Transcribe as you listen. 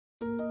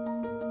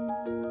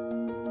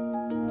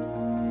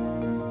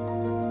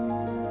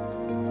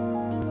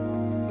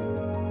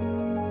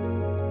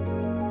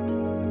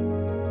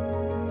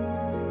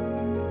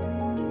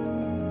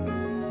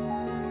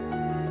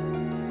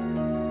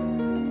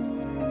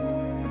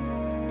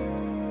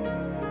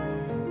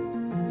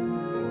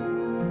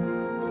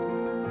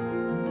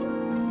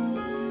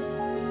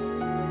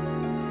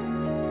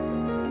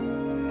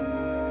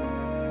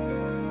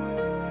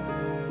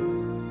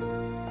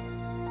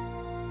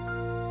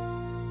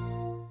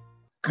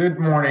Good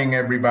morning,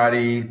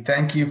 everybody.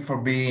 Thank you for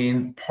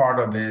being part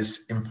of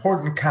this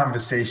important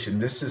conversation.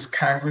 This is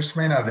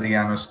Congressman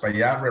Adriano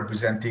Espaillat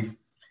representing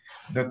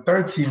the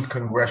 13th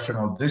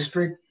Congressional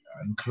District,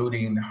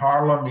 including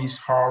Harlem, East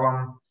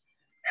Harlem,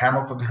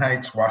 Hamilton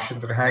Heights,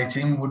 Washington Heights,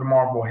 Inwood,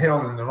 Marble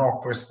Hill, and the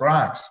Northwest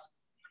Bronx.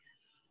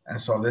 And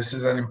so this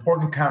is an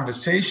important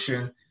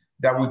conversation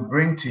that we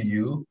bring to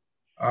you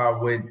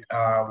with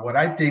what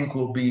I think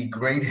will be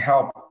great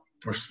help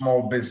for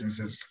small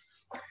businesses.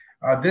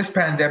 This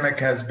pandemic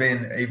has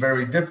been a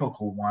very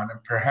difficult one,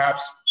 and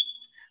perhaps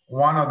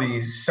one of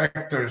the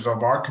sectors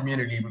of our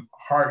community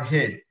hard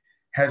hit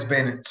has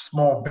been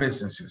small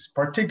businesses,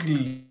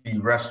 particularly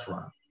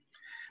restaurants.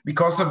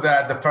 Because of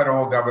that, the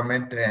federal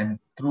government, and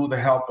through the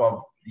help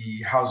of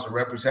the House of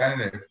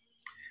Representatives,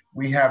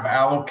 we have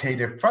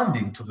allocated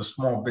funding to the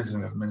Small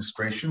Business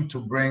Administration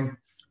to bring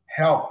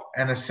help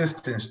and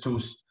assistance to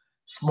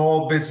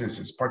small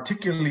businesses,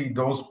 particularly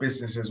those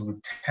businesses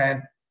with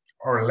 10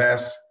 or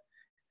less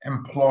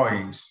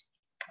employees.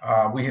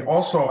 We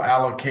also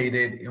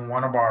allocated in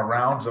one of our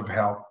rounds of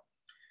help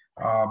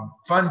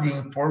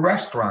funding for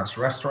restaurants.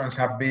 Restaurants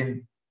have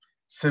been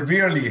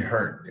severely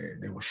hurt.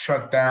 They were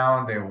shut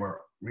down. They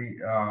were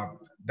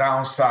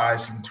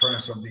downsized in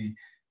terms of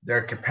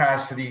their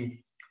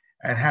capacity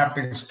and have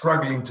been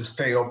struggling to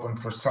stay open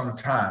for some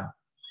time.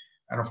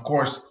 And of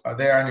course,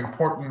 they are an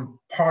important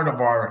part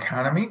of our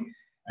economy.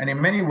 And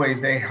in many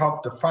ways, they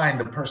help define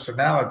the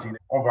personality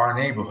of our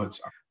neighborhoods.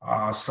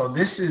 So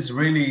this is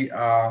really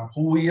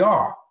who we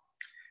are.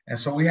 And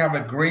so we have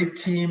a great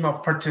team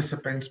of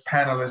participants,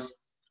 panelists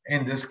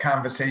in this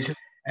conversation.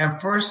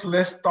 And first,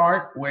 let's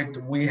start with,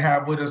 we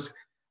have with us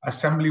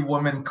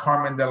Assemblywoman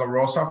Carmen de la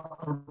Rosa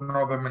from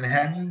Northern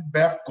Manhattan,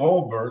 Beth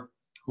Goldberg,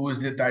 who is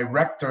the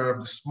director of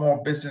the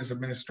Small Business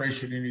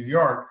Administration in New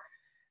York.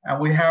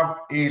 And we have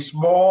a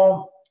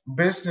small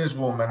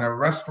businesswoman, a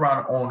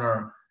restaurant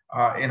owner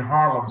in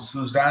Harlem,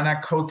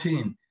 Susannah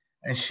Koteen,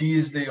 and she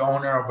is the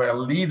owner of a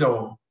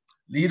Lido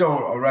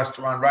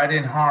restaurant right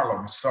in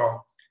Harlem.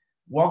 So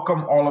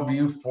welcome all of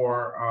you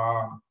for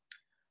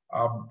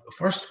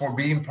first for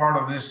being part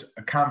of this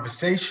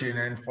conversation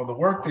and for the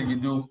work that you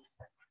do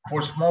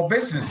for small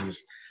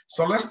businesses.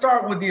 So let's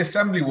start with the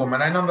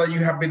Assemblywoman. I know that you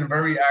have been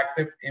very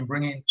active in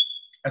bringing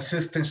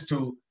assistance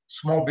to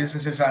small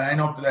businesses, and I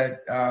know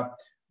that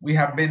we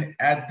have been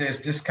at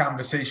this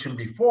conversation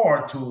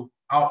before to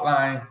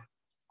outline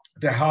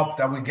the help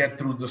that we get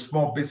through the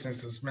Small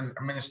Business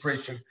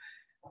Administration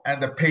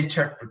and the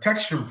Paycheck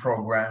Protection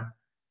Program,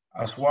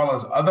 as well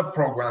as other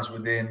programs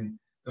within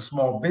the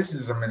Small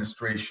Business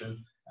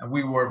Administration. And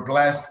we were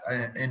blessed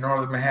in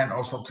Northern Manhattan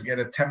also to get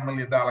a $10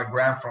 million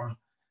grant from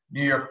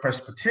New York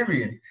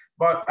Presbyterian.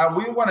 But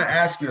we want to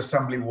ask you,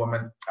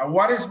 Assemblywoman,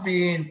 what is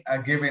being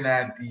given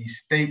at the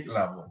state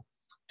level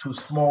to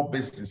small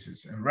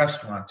businesses and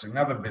restaurants and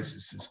other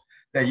businesses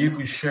that you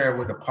can share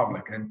with the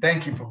public? And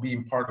thank you for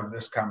being part of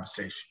this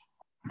conversation.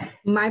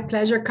 My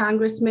pleasure,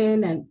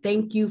 Congressman, and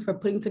thank you for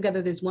putting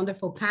together this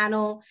wonderful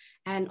panel.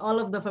 And all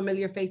of the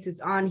familiar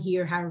faces on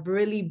here have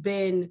really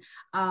been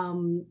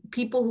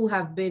people who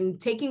have been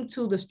taking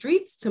to the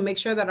streets to make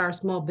sure that our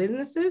small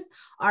businesses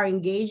are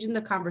engaged in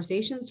the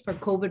conversations for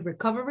COVID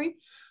recovery.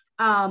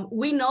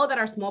 We know that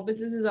our small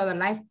businesses are the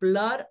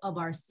lifeblood of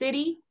our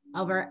city,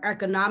 of our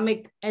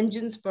economic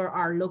engines for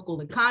our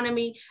local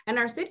economy and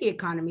our city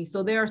economy.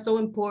 So they are so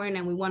important,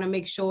 and we want to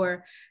make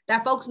sure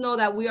that folks know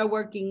that we are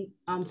working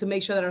to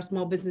make sure that our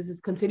small businesses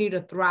continue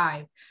to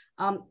thrive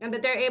and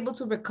that they're able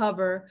to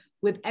recover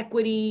with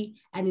equity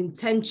and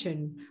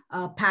intention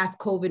past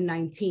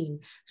COVID-19.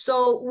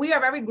 So we are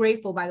very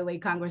grateful, by the way,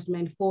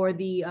 Congressman, for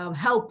the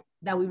help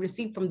that we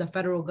received from the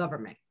federal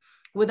government.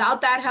 Without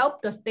that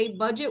help, the state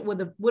budget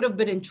would have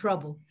been in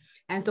trouble.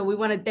 And so we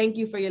want to thank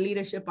you for your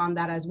leadership on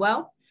that as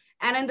well.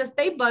 And in the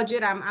state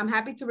budget, I'm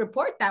happy to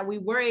report that we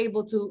were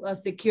able to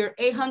secure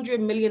 $800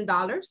 million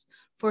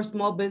for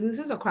small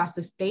businesses across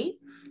the state.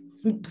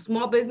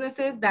 Small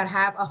businesses that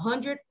have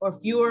 100 or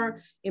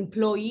fewer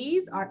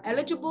employees are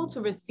eligible to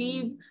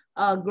receive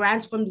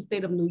grants from the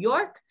state of New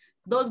York.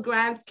 Those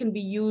grants can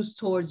be used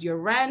towards your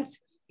rent,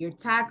 your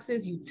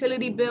taxes,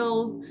 utility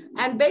bills.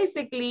 And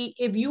basically,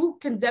 if you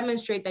can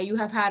demonstrate that you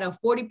have had a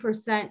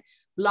 40%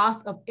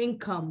 loss of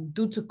income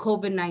due to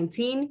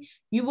COVID-19,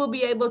 you will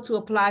be able to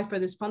apply for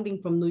this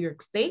funding from New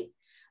York State.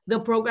 The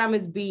program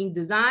is being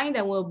designed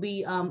and will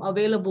be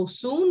available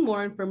soon,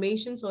 more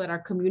information so that our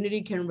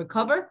community can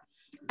recover.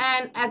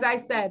 And as I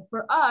said,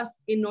 for us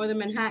in Northern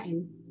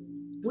Manhattan,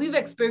 we've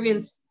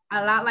experienced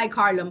a lot like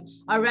Harlem,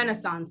 a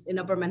renaissance in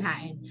Upper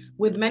Manhattan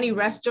with many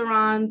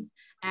restaurants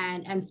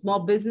and small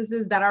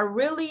businesses that are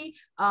really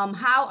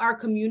how our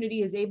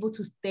community is able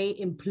to stay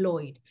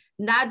employed.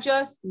 Not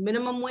just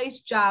minimum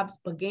wage jobs,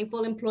 but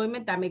gainful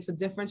employment that makes a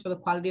difference for the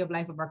quality of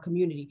life of our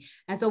community.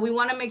 And so we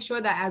want to make sure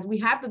that as we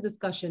have the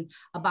discussion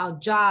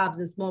about jobs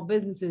and small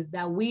businesses,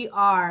 that we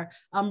are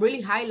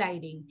really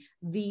highlighting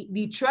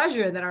the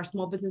treasure that our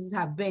small businesses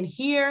have been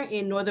here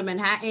in Northern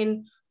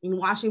Manhattan, in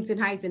Washington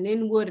Heights and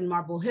Inwood and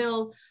Marble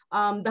Hill.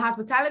 The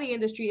hospitality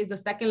industry is the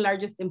second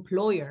largest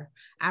employer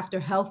after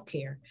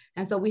healthcare.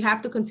 And so we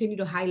have to continue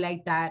to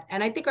highlight that.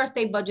 And I think our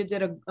state budget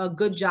did a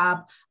good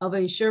job of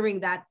ensuring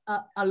that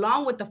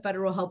along with the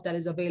federal help that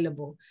is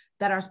available,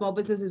 that our small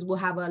businesses will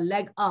have a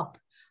leg up,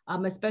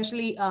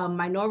 especially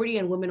minority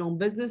and women-owned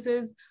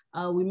businesses.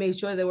 We made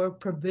sure there were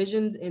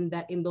provisions in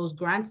those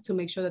grants to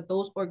make sure that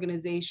those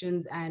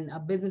organizations and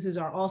businesses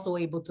are also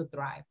able to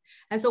thrive.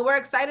 And so we're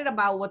excited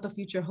about what the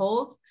future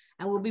holds,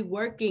 and we'll be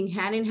working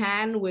hand in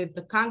hand with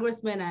the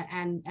congressman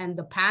and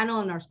the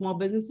panel and our small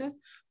businesses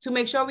to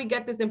make sure we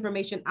get this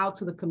information out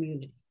to the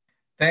community.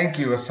 Thank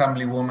you,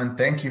 Assemblywoman.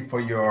 Thank you for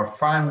your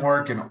fine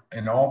work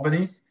in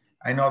Albany.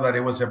 I know that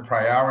it was a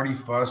priority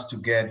for us to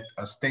get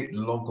a state and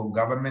local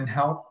government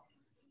help,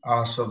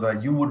 so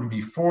that you wouldn't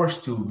be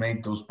forced to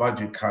make those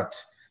budget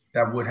cuts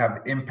that would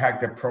have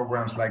impacted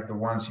programs like the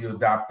ones you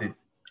adopted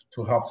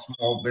to help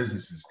small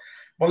businesses.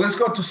 But let's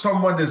go to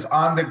someone that's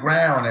on the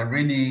ground and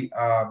really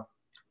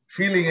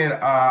feeling it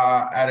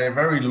at a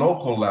very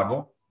local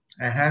level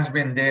and has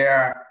been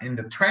there in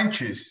the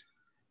trenches,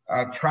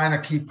 trying to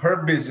keep her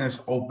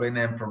business open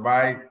and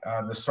provide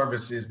the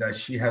services that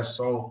she has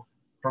so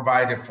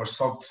provided for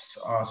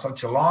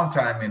such a long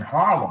time in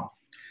Harlem.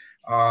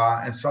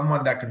 And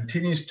someone that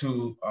continues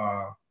to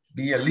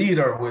be a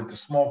leader with the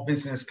small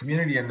business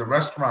community and the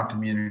restaurant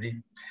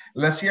community.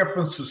 Let's hear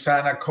from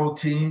Susannah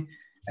Koteen.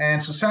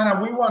 And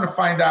Susannah, we want to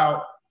find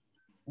out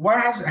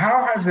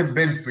how has it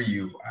been for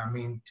you? I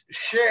mean,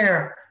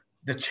 share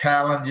the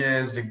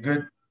challenges, the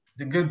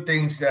good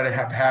things that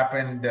have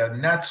happened, the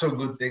not so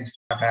good things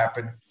that have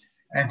happened,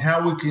 and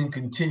how we can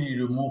continue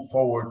to move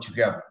forward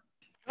together.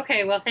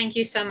 Okay, well, thank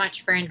you so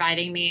much for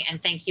inviting me,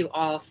 and thank you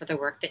all for the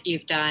work that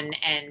you've done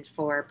and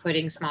for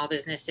putting small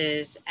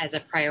businesses as a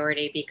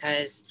priority,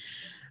 because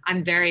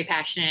I'm very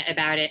passionate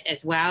about it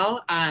as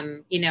well.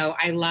 You know,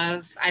 I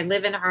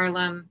live in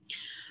Harlem.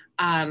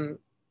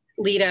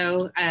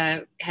 Lido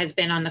has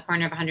been on the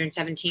corner of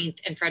 117th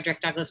and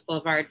Frederick Douglass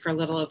Boulevard for a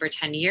little over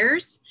 10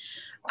 years.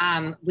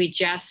 We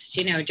just,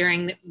 you know,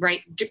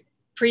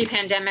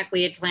 pre-pandemic,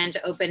 we had planned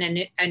to open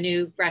a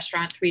new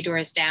restaurant 3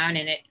 doors down,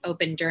 and it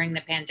opened during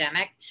the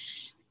pandemic,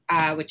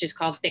 which is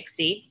called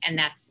BIXI, and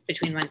that's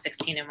between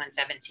 116 and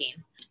 117.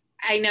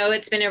 I know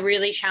it's been a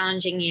really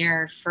challenging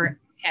year for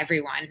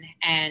everyone,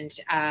 and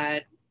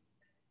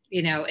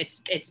you know,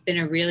 it's been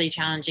a really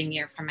challenging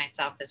year for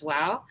myself as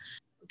well.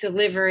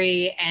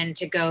 Delivery and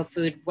to-go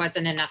food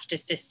wasn't enough to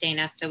sustain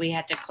us, so we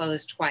had to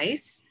close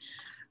twice.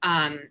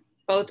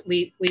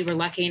 We were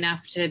lucky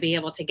enough to be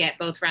able to get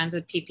both rounds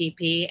of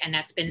PPP, and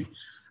that's been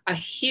a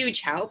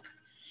huge help,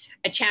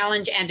 a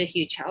challenge and a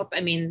huge help.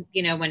 I mean,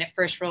 you know, when it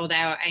first rolled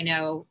out, I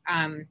know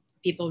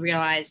people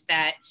realized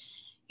that,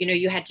 you know,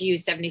 you had to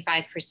use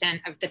 75%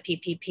 of the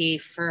PPP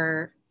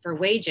for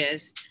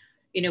wages.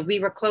 You know,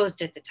 we were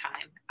closed at the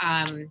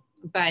time,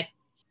 but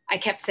I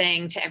kept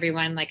saying to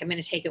everyone, like, I'm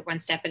going to take it one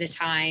step at a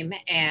time.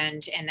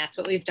 And that's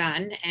what we've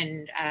done.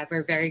 And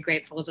we're very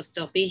grateful to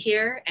still be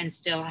here and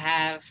still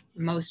have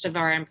most of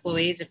our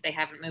employees, if they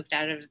haven't moved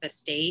out of the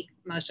state,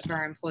 most of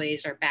our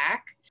employees are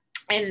back.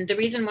 And the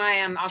reason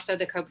why I'm also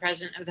the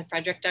co-president of the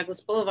Frederick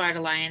Douglass Boulevard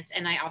Alliance,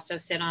 and I also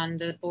sit on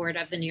the board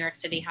of the New York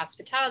City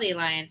Hospitality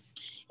Alliance,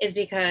 is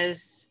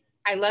because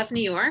I love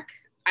New York.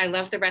 I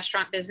love the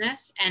restaurant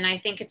business. And I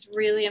think it's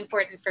really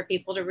important for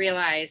people to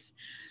realize,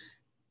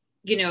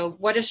 you know,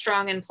 what a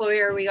strong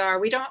employer we are.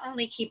 We don't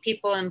only keep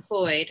people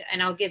employed.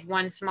 And I'll give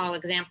one small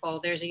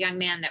example. There's a young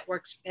man that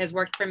has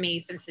worked for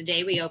me since the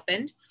day we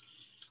opened.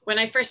 When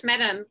I first met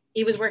him,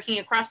 he was working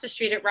across the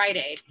street at Rite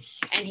Aid,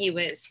 and he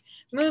was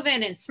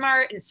moving and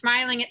smart and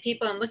smiling at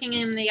people and looking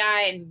him in the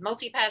eye and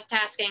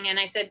multitasking. And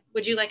I said,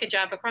 would you like a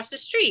job across the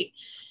street?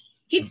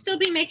 He'd still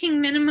be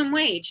making minimum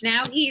wage.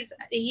 Now he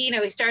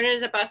started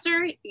as a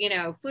busser, you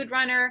know, food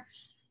runner,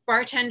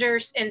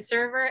 bartenders and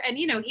server, and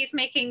you know, he's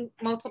making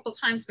multiple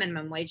times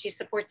minimum wage. He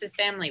supports his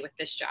family with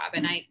this job,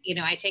 and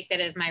I take that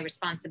as my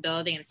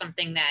responsibility and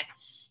something that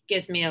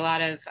gives me a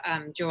lot of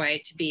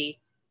joy to be,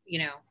 you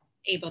know,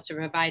 able to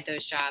provide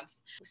those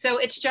jobs. So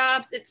it's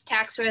jobs, it's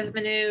tax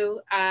revenue.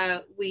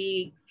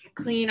 We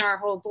clean our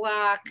whole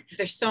block.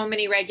 There's so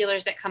many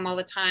regulars that come all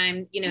the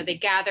time. You know, they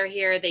gather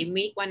here, they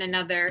meet one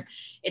another.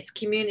 It's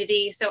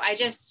community. So I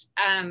just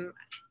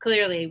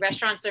clearly,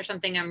 restaurants are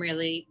something I'm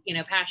really, you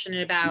know,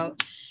 passionate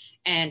about.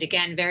 And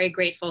again, very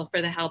grateful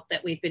for the help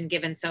that we've been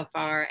given so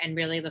far, and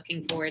really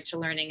looking forward to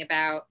learning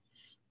about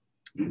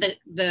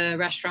the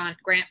restaurant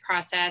grant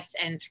process.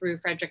 And through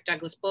Frederick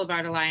Douglass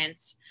Boulevard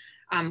Alliance,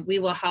 we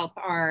will help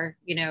our,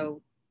 you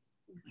know,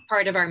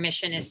 part of our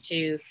mission is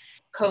to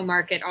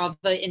co-market all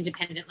the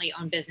independently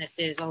owned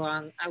businesses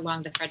along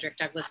the Frederick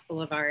Douglass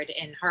Boulevard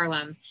in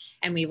Harlem.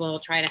 And we will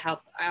try to help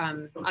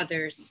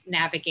others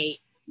navigate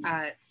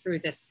through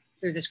this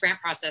grant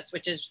process,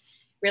 which is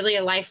really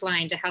a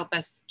lifeline to help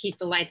us keep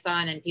the lights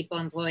on and people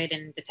employed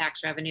and the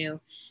tax revenue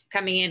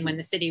coming in when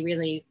the city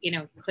really, you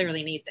know,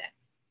 clearly needs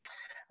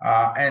it.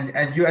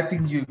 And you, I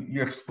think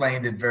you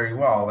explained it very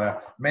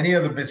well. Many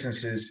of the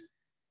businesses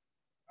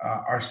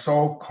are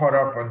so caught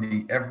up on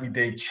the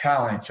everyday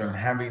challenge on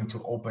having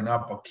to open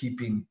up or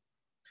keeping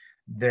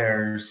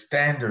their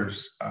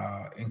standards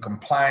in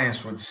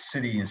compliance with the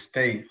city and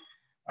state,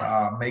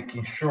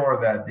 making sure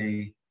that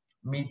they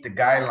meet the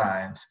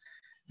guidelines,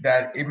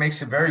 that it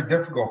makes it very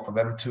difficult for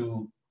them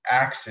to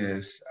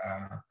access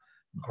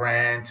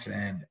grants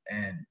and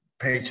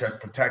paycheck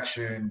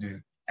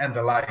protection and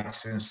the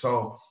likes. And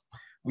so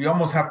we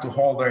almost have to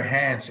hold their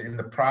hands in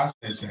the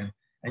process, and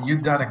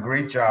you've done a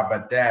great job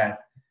at that.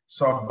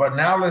 So, but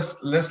now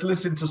let's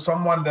listen to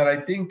someone that I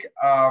think,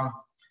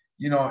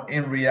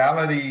 in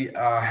reality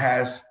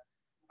has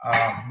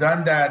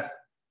done that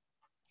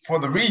for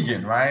the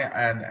region, right?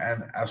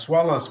 And as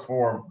well as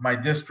for my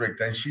district.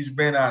 And she's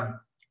been on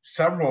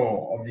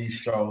several of these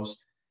shows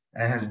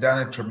and has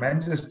done a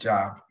tremendous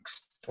job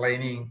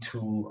explaining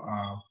to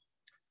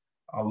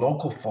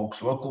local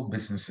folks, local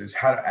businesses,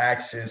 how to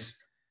access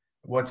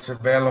what's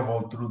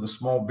available through the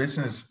Small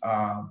Business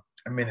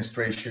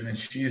Administration. And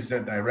she is the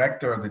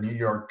director of the New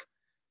York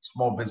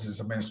Small Business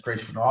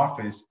Administration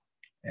Office.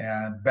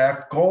 And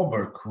Beth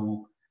Goldberg,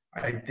 who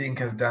I think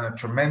has done a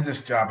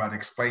tremendous job at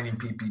explaining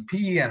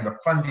PPP and the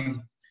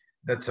funding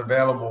that's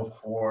available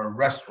for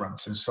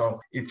restaurants. And so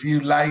if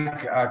you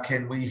like,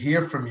 can we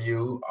hear from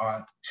you,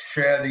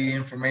 share the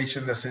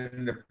information that's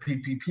in the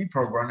PPP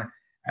program,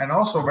 and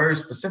also very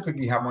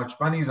specifically how much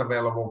money is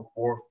available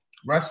for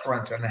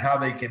restaurants and how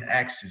they can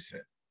access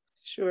it.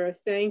 Sure.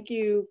 Thank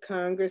you,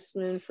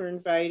 Congressman, for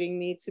inviting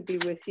me to be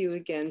with you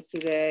again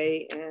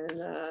today.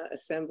 And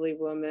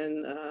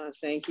Assemblywoman,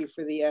 thank you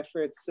for the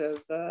efforts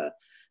of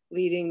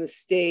leading the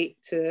state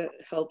to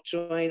help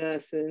join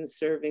us in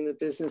serving the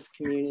business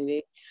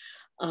community.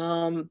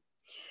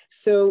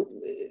 So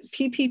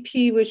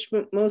PPP, which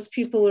most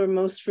people are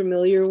most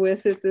familiar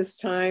with at this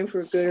time,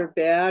 for good or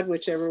bad,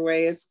 whichever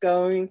way it's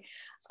going,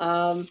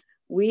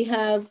 we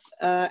have,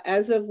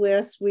 as of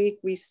last week,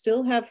 we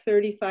still have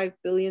 $35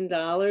 billion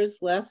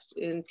left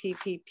in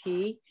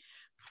PPP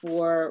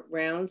for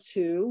round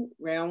two,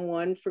 round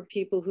one for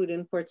people who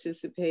didn't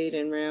participate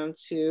in round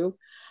two.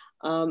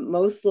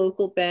 Most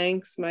local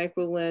banks,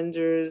 micro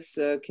lenders,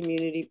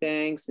 community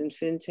banks, and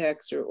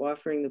fintechs are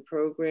offering the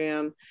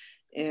program.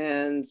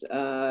 And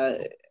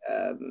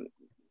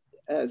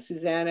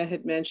Susannah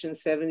had mentioned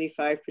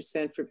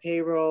 75% for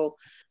payroll.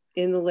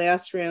 In the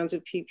last round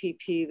of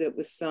PPP that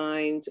was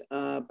signed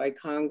by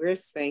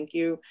Congress, thank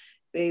you,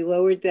 they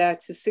lowered that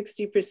to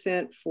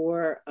 60%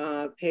 for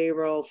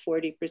payroll,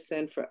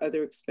 40% for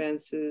other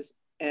expenses,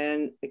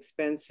 and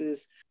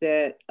expenses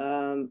that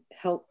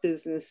help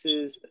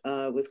businesses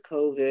with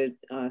COVID,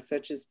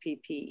 such as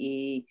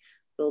PPE,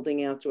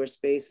 building outdoor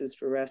spaces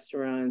for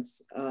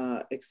restaurants,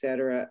 et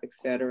cetera, et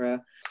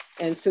cetera.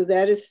 And so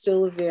that is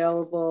still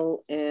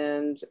available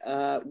and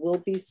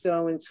will be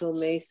so until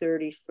May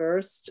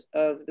 31st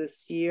of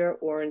this year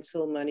or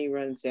until money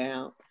runs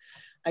out.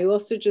 I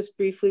also just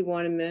briefly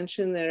want to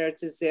mention that our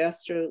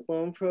disaster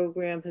loan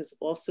program has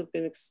also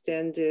been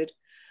extended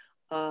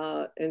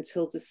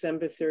until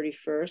December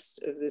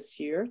 31st of this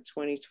year,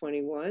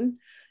 2021.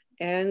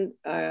 And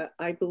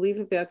I believe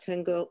about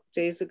 10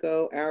 days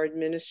ago, our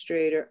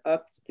administrator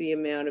upped the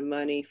amount of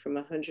money from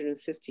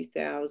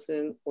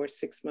 $150,000 or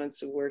 6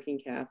 months of working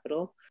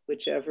capital,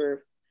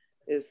 whichever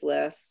is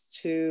less,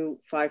 to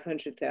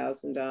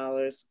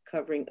 $500,000,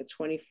 covering a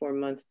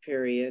 24-month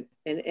period.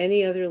 And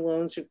any other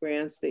loans or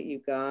grants that you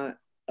got,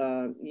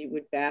 you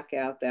would back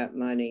out that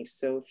money.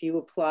 So if you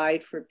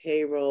applied for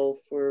payroll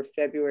for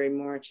February,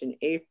 March, and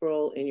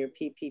April in your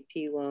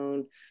PPP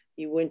loan,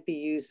 you wouldn't be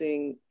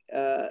using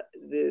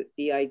the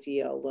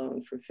IDL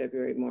loan for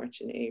February,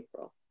 March, and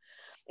April.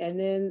 And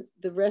then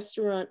the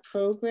restaurant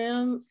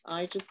program,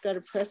 I just got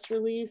a press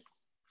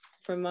release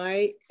from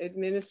my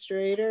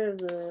administrator,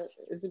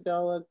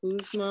 Isabella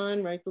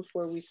Guzman, right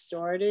before we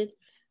started.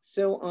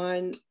 So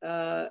on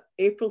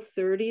April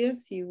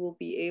 30th, you will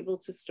be able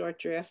to start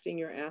drafting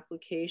your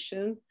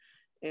application.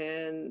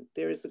 And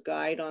there is a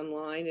guide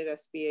online at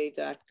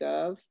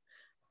sba.gov.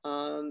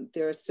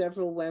 There are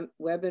several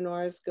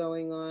webinars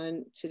going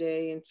on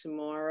today and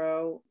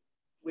tomorrow,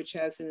 which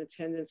has an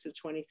attendance of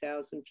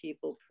 20,000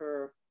 people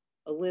per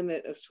a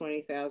limit of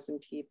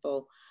 20,000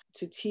 people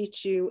to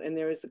teach you. And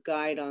there is a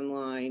guide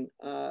online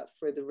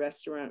for the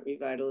restaurant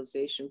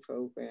revitalization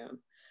program.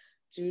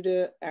 Due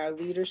to our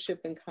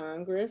leadership in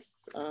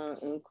Congress,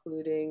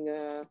 including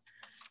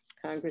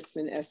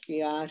Congressman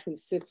Espaillat, who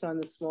sits on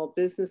the Small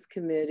Business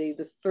Committee,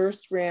 the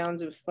first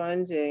round of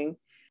funding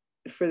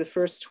for the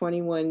first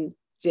 21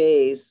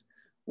 days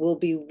will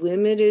be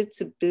limited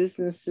to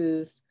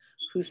businesses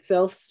who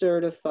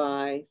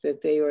self-certify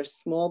that they are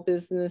small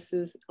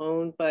businesses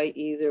owned by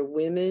either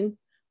women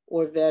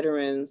or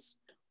veterans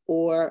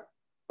or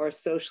are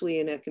socially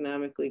and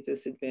economically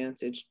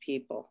disadvantaged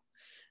people.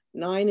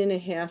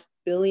 $9.5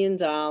 billion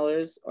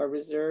are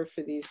reserved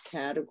for these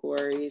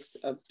categories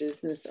of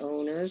business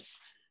owners.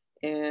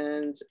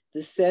 And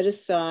the set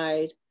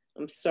aside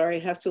I'm sorry,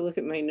 I have to look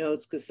at my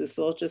notes because this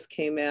all just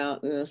came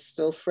out and it's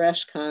still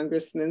fresh,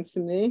 Congressman, to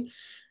me.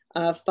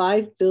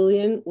 $5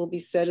 billion will be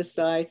set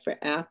aside for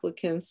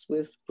applicants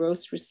with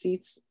gross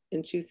receipts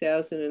in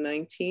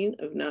 2019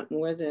 of not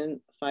more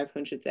than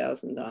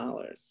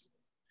 $500,000.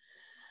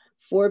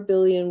 $4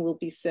 billion will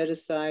be set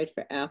aside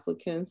for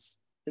applicants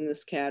in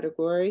this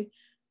category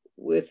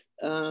with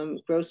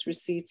gross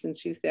receipts in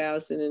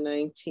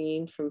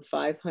 2019 from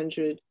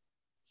 $500,001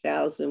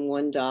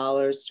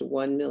 to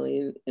 $1.5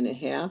 million,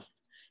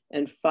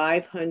 and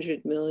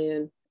 $500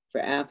 million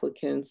for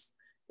applicants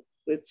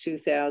with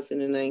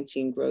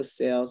 2019 gross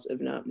sales of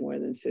not more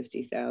than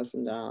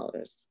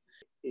 $50,000.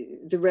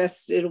 The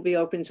rest, it'll be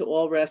open to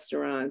all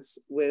restaurants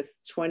with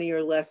 20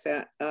 or less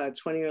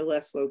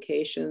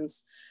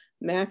locations.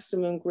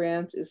 Maximum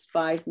grant is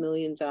 $5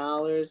 million,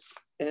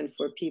 and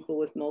for people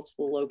with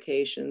multiple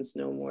locations,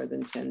 no more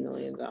than $10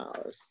 million.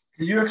 Can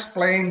you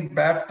explain,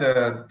 Beth,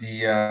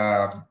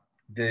 the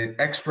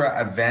extra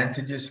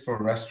advantages for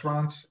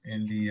restaurants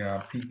in the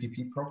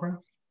PPP program?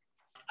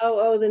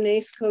 Oh, the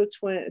NAICS code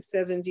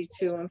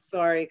 72. I'm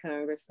sorry,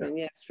 Congressman.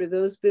 Yes, for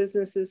those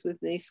businesses with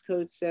NAICS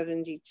code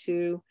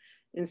 72,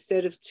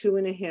 instead of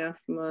 2.5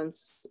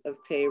 months of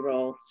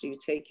payroll, so you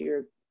take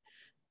your,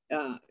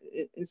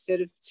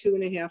 instead of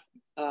 2.5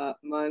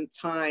 month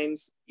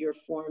times your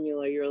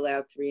formula, you're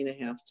allowed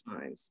 3.5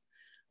 times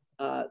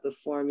the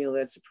formula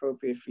that's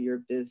appropriate for your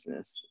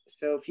business.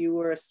 So if you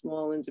were a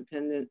small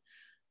independent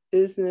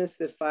business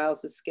that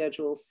files a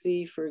Schedule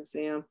C, for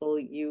example,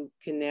 you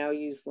can now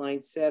use line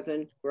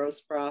 7,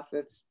 gross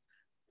profits,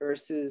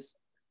 versus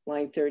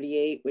line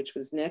 38, which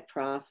was net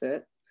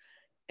profit.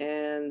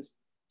 And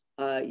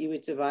you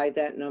would divide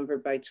that number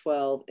by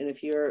 12. And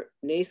if your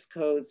NAICS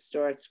code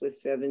starts with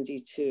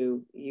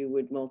 72, you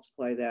would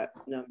multiply that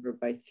number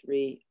by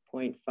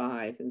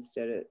 3.5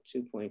 instead of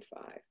 2.5.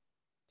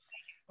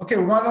 Okay,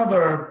 one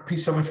other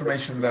piece of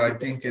information that I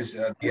think is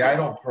the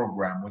EIDL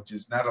program, which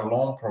is not a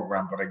loan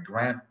program, but a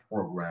grant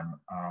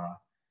program.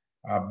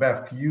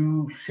 Beth, can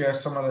you share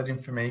some of that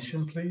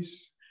information,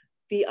 please?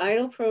 The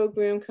EIDL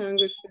program,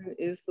 Congressman,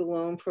 is the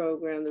loan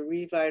program, the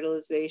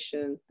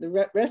revitalization. The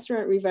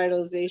Restaurant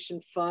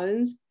Revitalization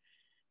Fund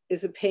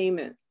is a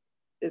payment.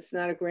 It's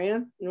not a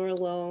grant nor a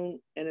loan,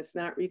 and it's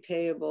not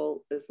repayable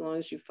as long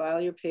as you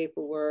file your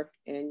paperwork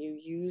and you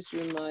use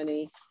your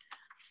money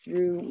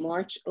through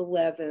March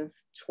 11th,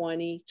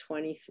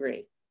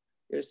 2023.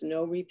 There's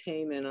no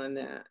repayment on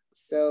that.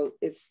 So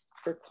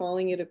we're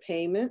calling it a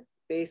payment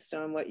based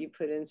on what you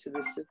put into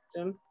the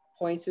system.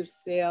 Point of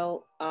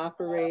sale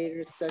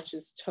operators such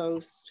as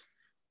Toast,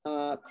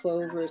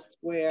 Clover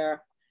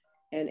Square,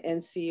 and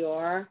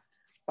NCR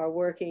are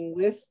working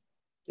with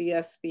the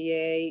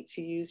SBA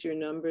to use your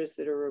numbers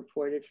that are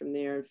reported from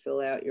there and fill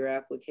out your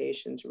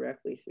application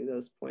directly through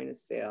those point of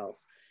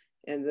sales.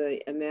 And the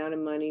amount of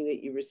money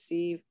that you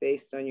receive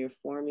based on your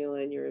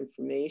formula and your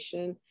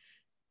information,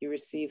 you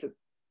receive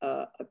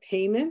a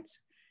payment.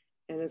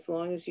 And as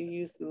long as you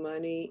use the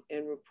money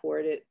and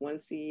report it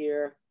once a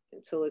year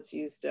until it's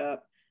used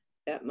up,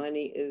 that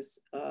money is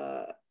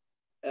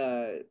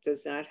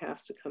does not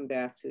have to come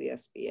back to the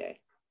SBA.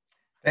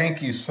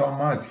 Thank you so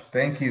much.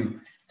 Thank you.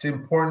 It's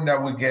important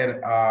that we get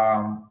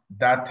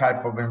that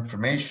type of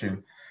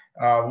information.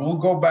 We'll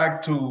go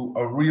back to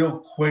a real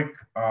quick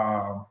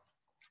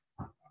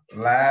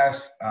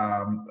last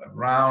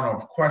round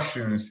of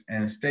questions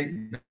and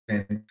statements.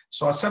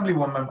 So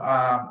Assemblywoman,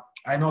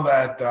 I know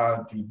that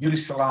the beauty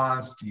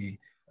salons, the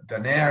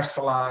nail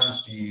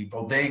salons, the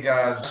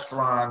bodegas,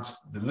 restaurants,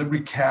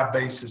 delivery cab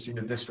bases in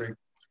the district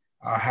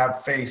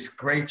have faced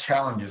great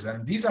challenges.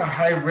 And these are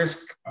high-risk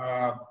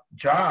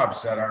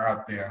jobs that are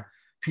out there.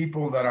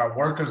 People that are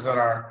workers that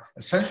are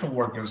essential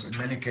workers in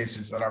many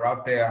cases that are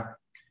out there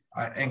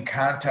in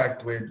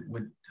contact with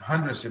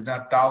hundreds, if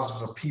not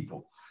thousands of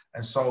people.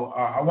 And so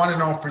I want to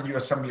know from you,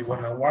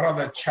 Assemblywoman, what are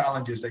the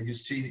challenges that you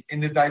see in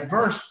the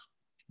diverse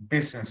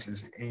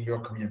businesses in your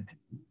community?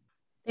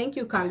 Thank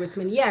you,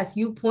 Congressman. Yes,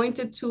 you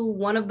pointed to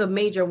one of the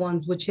major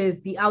ones, which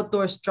is the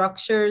outdoor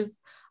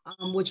structures,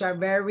 which are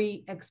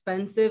very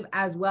expensive,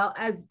 as well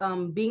as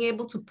being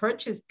able to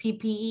purchase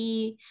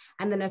PPE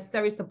and the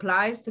necessary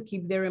supplies to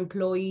keep their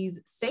employees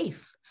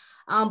safe.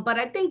 But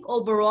I think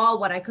overall,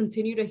 what I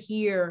continue to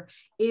hear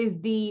is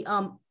the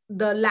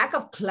lack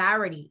of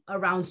clarity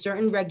around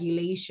certain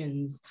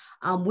regulations.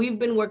 We've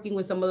been working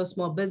with some of the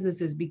small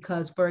businesses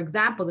because, for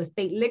example, the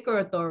State Liquor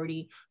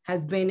Authority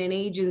has been an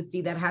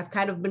agency that has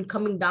kind of been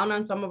coming down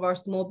on some of our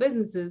small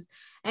businesses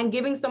and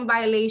giving some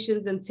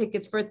violations and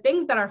tickets for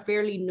things that are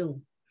fairly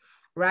new,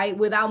 right?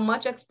 Without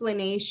much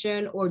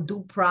explanation or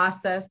due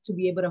process to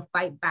be able to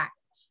fight back.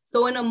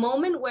 So in a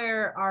moment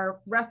where our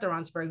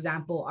restaurants, for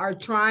example, are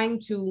trying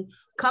to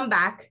come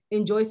back,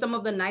 enjoy some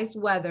of the nice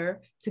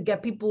weather to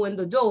get people in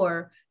the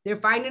door, they're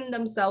finding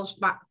themselves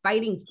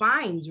fighting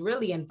fines,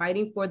 really, and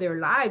fighting for their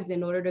lives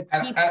in order to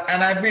keep.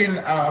 And I've been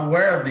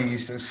aware of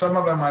these, and some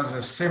of them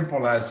as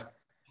simple as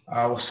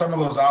some of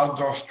those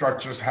outdoor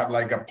structures have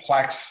like a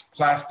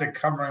plastic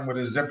covering with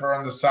a zipper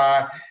on the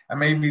side, and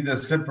maybe the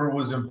zipper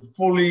wasn't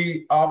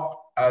fully up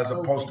as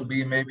opposed to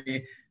being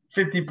maybe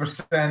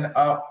 50%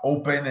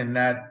 open and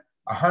not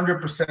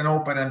 100%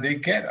 open, and they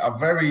get a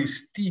very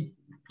steep,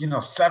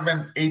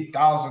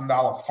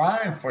 $7,000-8,000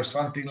 fine for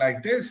something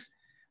like this.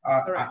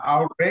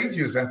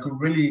 Outrageous, and could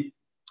really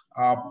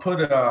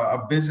put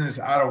a business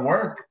out of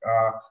work.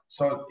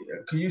 So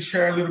can you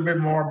share a little bit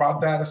more about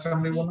that,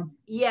 Assemblywoman?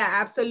 Yeah,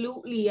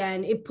 absolutely.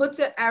 And it puts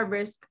it at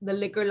risk, the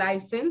liquor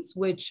license,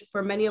 which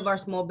for many of our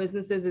small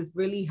businesses is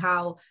really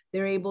how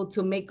they're able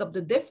to make up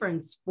the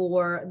difference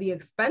for the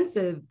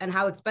expensive and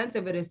how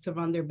expensive it is to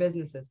run their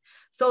businesses.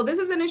 So this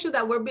is an issue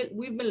that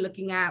we've been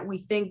looking at. We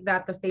think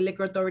that the State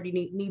Liquor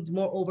Authority needs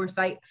more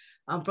oversight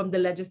from the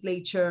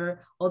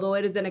legislature. Although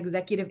it is an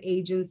executive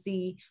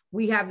agency,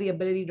 we have the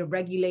ability to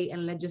regulate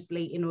and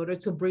legislate in order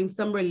to bring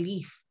some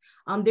relief.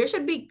 There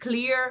should be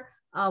clear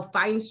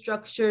fine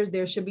structures.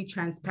 There should be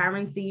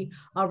transparency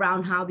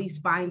around how these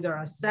fines are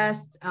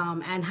assessed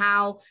and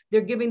how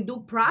they're giving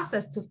due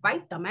process to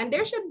fight them. And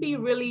there should be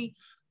really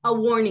a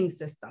warning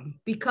system,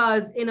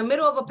 because in the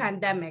middle of a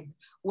pandemic,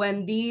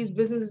 when these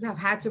businesses have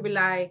had to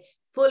rely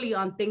fully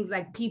on things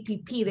like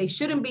PPP, they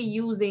shouldn't be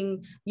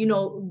using,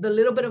 the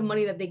little bit of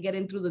money that they get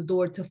in through the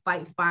door to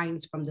fight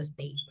fines from the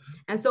state.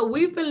 And so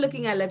we've been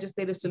looking at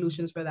legislative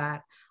solutions for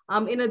that.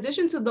 In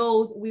addition to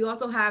those, we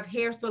also have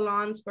hair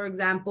salons, for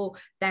example,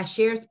 that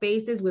share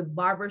spaces with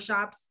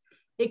barbershops.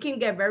 It can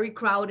get very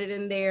crowded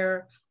in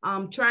there.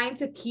 Trying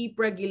to keep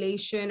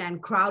regulation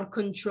and crowd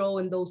control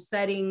in those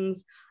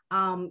settings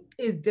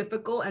is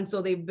difficult. And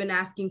so they've been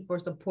asking for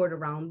support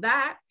around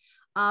that.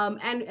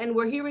 And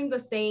we're hearing the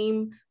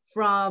same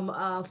from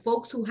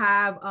folks who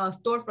have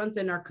storefronts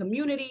in our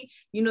community.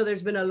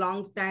 There's been a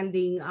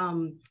longstanding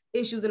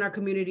issues in our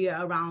community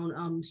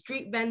around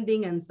street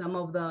vending and some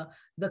of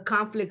the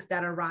conflicts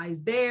that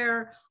arise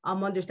there.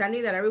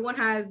 Understanding that everyone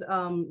has,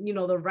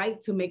 the right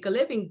to make a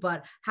living,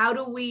 but how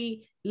do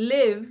we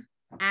live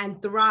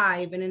and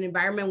thrive in an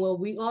environment where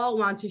we all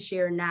want to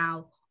share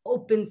now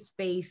open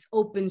space,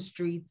 open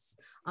streets,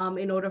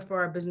 in order for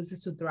our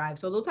businesses to thrive?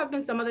 So those have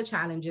been some of the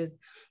challenges.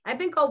 I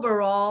think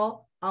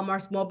overall,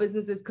 our small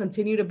businesses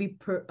continue to be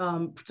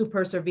to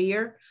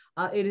persevere.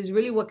 It is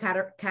really what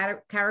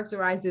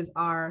characterizes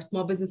our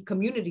small business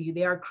community.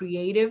 They are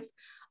creative.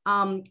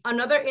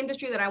 Another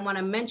industry that I want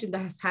to mention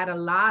that has had a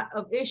lot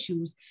of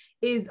issues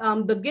is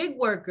the gig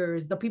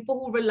workers, the people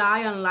who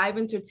rely on live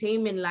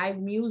entertainment, live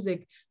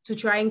music to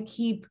try and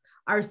keep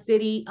our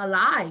city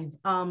alive.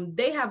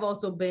 They have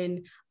also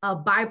been a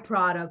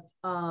byproduct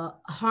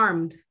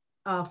harmed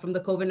from the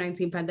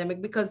COVID-19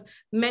 pandemic, because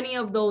many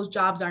of those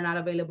jobs are not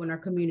available in our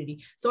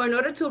community. So in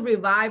order to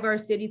revive our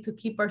city, to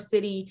keep our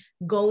city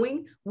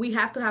going, we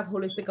have to have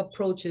holistic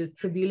approaches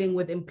to dealing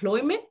with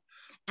employment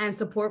and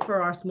support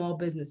for our small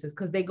businesses,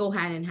 because they go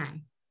hand in hand.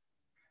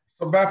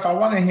 So Beth, I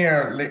want to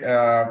hear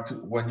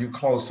when you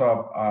close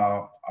up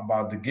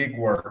about the gig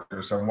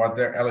workers and what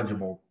they're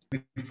eligible.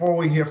 Before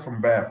we hear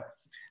from Beth,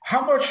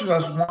 how much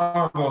does one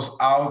of those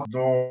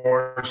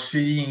outdoor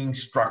seating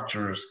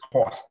structures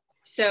cost?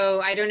 So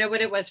I don't know what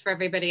it was for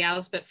everybody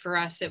else, but for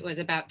us, it was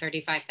about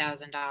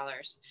 $35,000.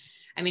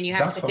 I mean, you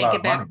have to think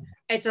about,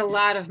 it's a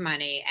lot of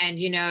money. And,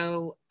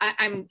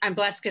 I'm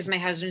blessed because my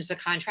husband's a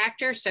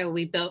contractor. So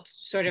we built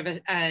sort of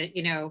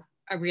a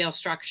real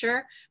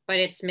structure, but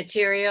it's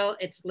material,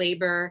 it's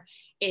labor,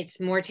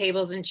 it's more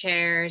tables and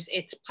chairs,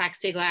 it's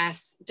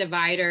plexiglass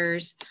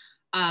dividers.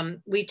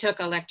 We took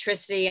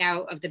electricity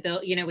out of the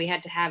building. We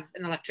had to have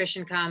an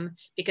electrician come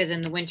because in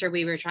the winter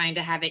we were trying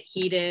to have it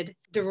heated.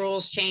 The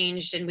rules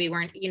changed and we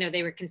weren't,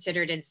 they were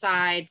considered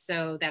inside.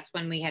 So that's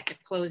when we had to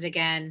close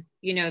again.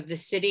 The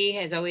city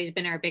has always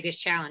been our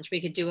biggest challenge. We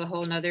could do a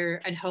whole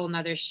nother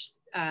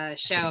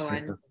show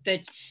on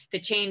the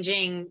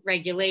changing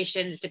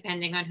regulations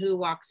depending on who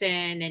walks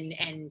in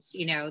and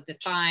the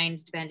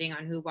fines depending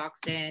on who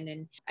walks in.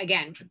 And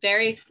again,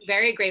 very,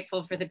 very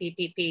grateful for the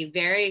PPP,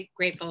 very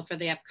grateful for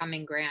the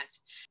upcoming grant.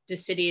 The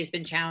city has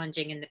been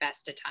challenging in the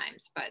best of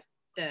times, but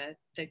the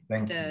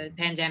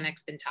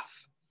pandemic's been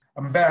tough.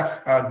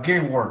 Beth,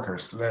 gig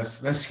workers,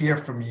 let's hear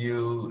from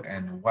you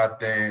and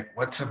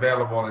what's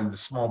available in the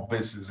Small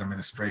Business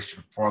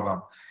Administration for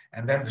them.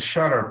 And then the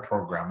shutter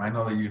program. I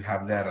know that you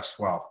have that as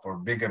well for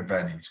bigger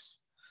venues.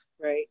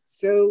 Right.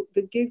 So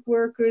the gig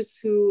workers,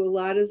 who a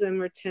lot of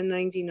them are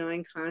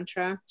 1099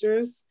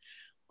 contractors,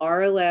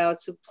 are allowed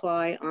to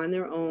apply on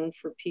their own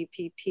for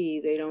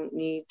PPP. They don't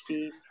need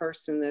the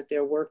person that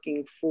they're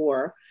working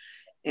for.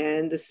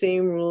 And the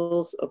same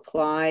rules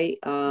apply.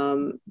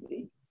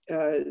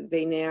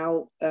 They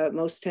now,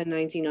 most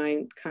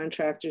 1099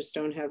 contractors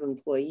don't have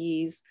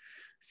employees.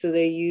 So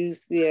they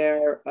use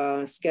their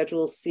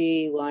Schedule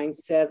C, line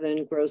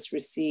 7, gross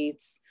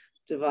receipts,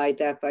 divide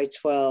that by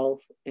 12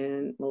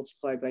 and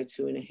multiply by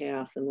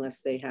 2.5,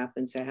 unless they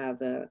happen to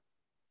have a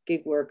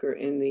gig worker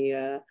in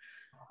the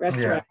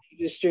restaurant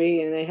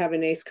industry and they have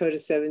an ACE code of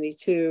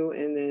 72,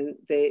 and then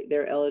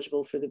they're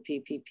eligible for the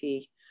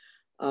PPP.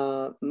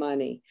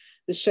 money.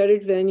 The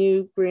shuttered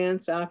venue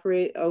grants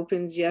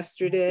opened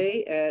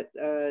yesterday at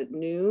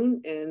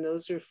noon, and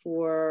those are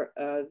for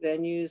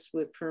venues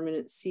with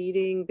permanent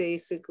seating,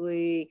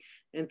 basically,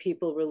 and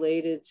people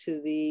related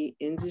to the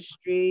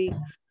industry.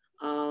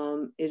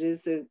 It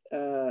is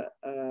a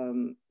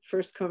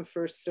first come,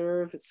 first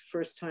serve. It's the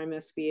first time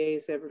SBA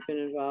has ever been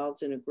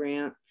involved in a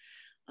grant.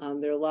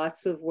 There are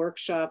lots of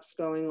workshops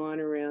going on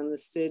around the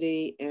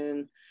city,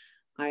 and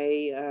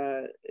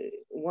I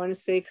want to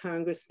say,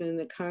 Congressman,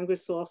 that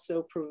Congress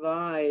also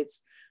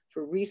provides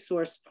for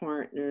resource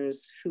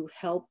partners who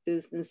help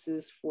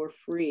businesses for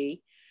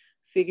free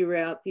figure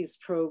out these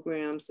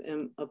programs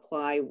and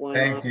apply one.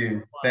 Thank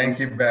you. Thank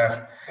you,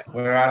 Beth.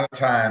 We're out of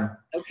time.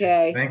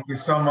 Okay. Thank you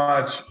so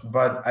much.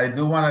 But I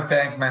do want to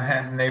thank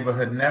Manhattan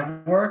Neighborhood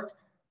Network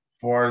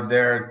for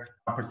their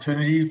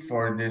opportunity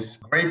for this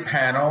great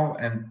panel.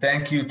 And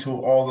thank you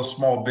to all the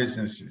small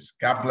businesses.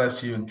 God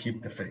bless you and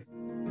keep the faith.